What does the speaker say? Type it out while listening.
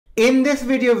In this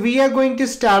video, we are going to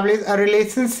establish a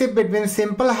relationship between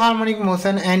simple harmonic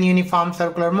motion and uniform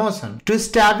circular motion. To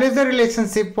establish the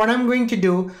relationship, what I'm going to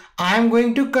do, I am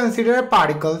going to consider a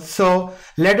particle. So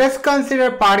let us consider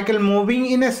a particle moving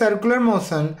in a circular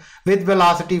motion with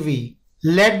velocity v.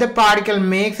 Let the particle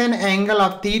make an angle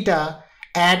of theta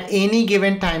at any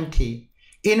given time t.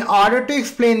 In order to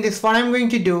explain this, what I'm going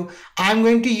to do, I'm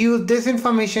going to use this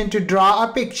information to draw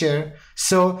a picture.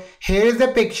 So here is the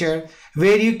picture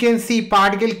where you can see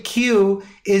particle Q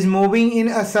is moving in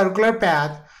a circular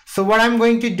path. So what I'm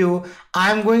going to do,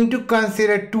 I'm going to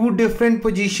consider two different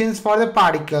positions for the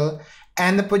particle,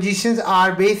 and the positions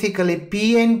are basically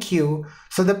P and Q.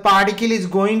 So the particle is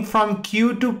going from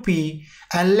Q to P,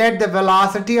 and let the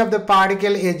velocity of the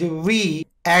particle is v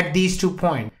at these 2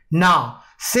 points. Now,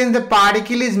 since the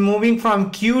particle is moving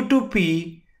from Q to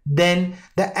P, then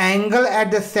the angle at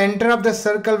the center of the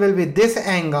circle will be this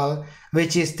angle,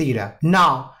 which is theta.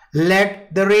 Now,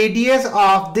 let the radius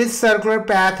of this circular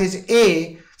path is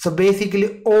A. So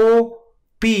basically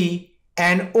OP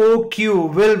and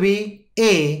OQ will be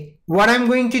A. What I'm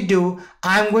going to do,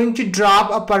 I'm going to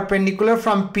drop a perpendicular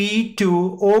from P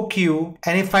to OQ,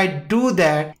 and if I do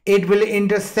that, it will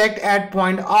intersect at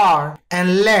point R,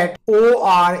 and let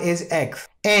OR is X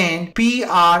and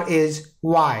PR is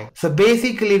Y. So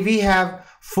basically we have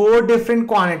 4 different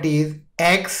quantities: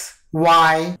 X,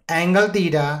 Y, angle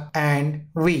theta, and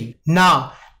V.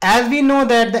 Now, as we know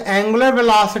that the angular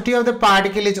velocity of the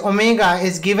particle is omega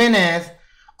is given as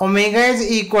omega is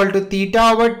equal to theta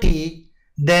over t,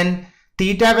 then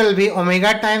theta will be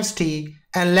omega times t,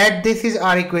 and let this is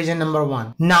our equation number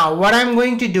 1. Now what I'm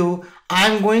going to do,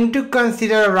 I'm going to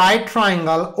consider a right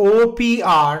triangle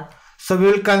OPR. So we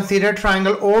will consider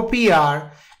triangle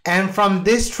OPR, and from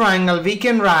this triangle we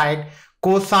can write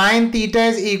cosine theta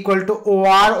is equal to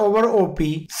OR over OP.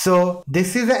 So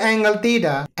this is the angle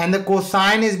theta, and the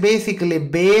cosine is basically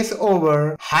base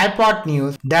over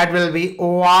hypotenuse, that will be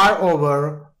OR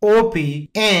over OP,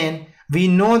 and we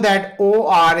know that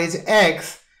OR is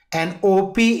X and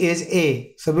OP is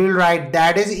A. So we will write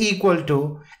that is equal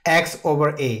to X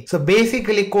over A. So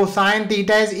basically cosine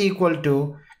theta is equal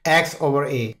to X over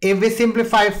A. If we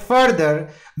simplify further,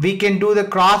 we can do the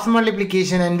cross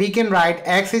multiplication and we can write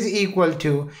X is equal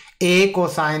to A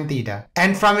cosine theta.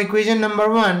 And from equation number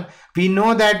 1, we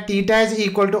know that theta is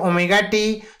equal to omega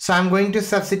t. So I'm going to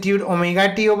substitute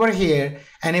omega t over here.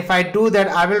 And if I do that,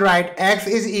 I will write X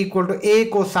is equal to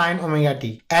A cosine omega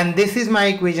t. And this is my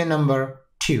equation number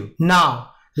 2.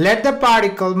 Now, let the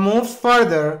particle move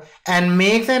further and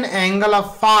makes an angle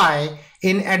of phi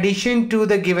in addition to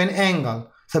the given angle.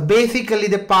 So basically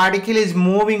the particle is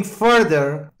moving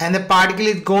further and the particle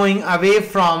is going away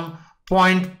from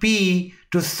point P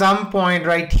to some point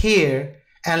right here,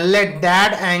 and let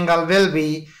that angle will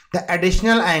be the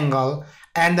additional angle,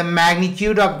 and the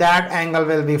magnitude of that angle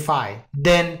will be phi.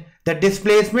 Then the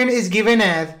displacement is given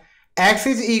as X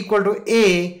is equal to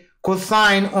A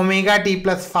cosine omega t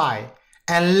plus phi,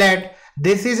 and let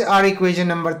this is our equation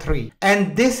number 3.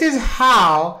 And this is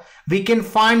how we can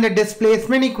find the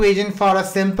displacement equation for a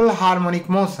simple harmonic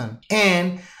motion.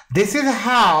 And this is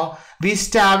how we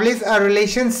establish a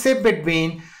relationship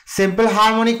between simple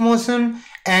harmonic motion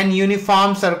and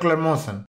uniform circular motion.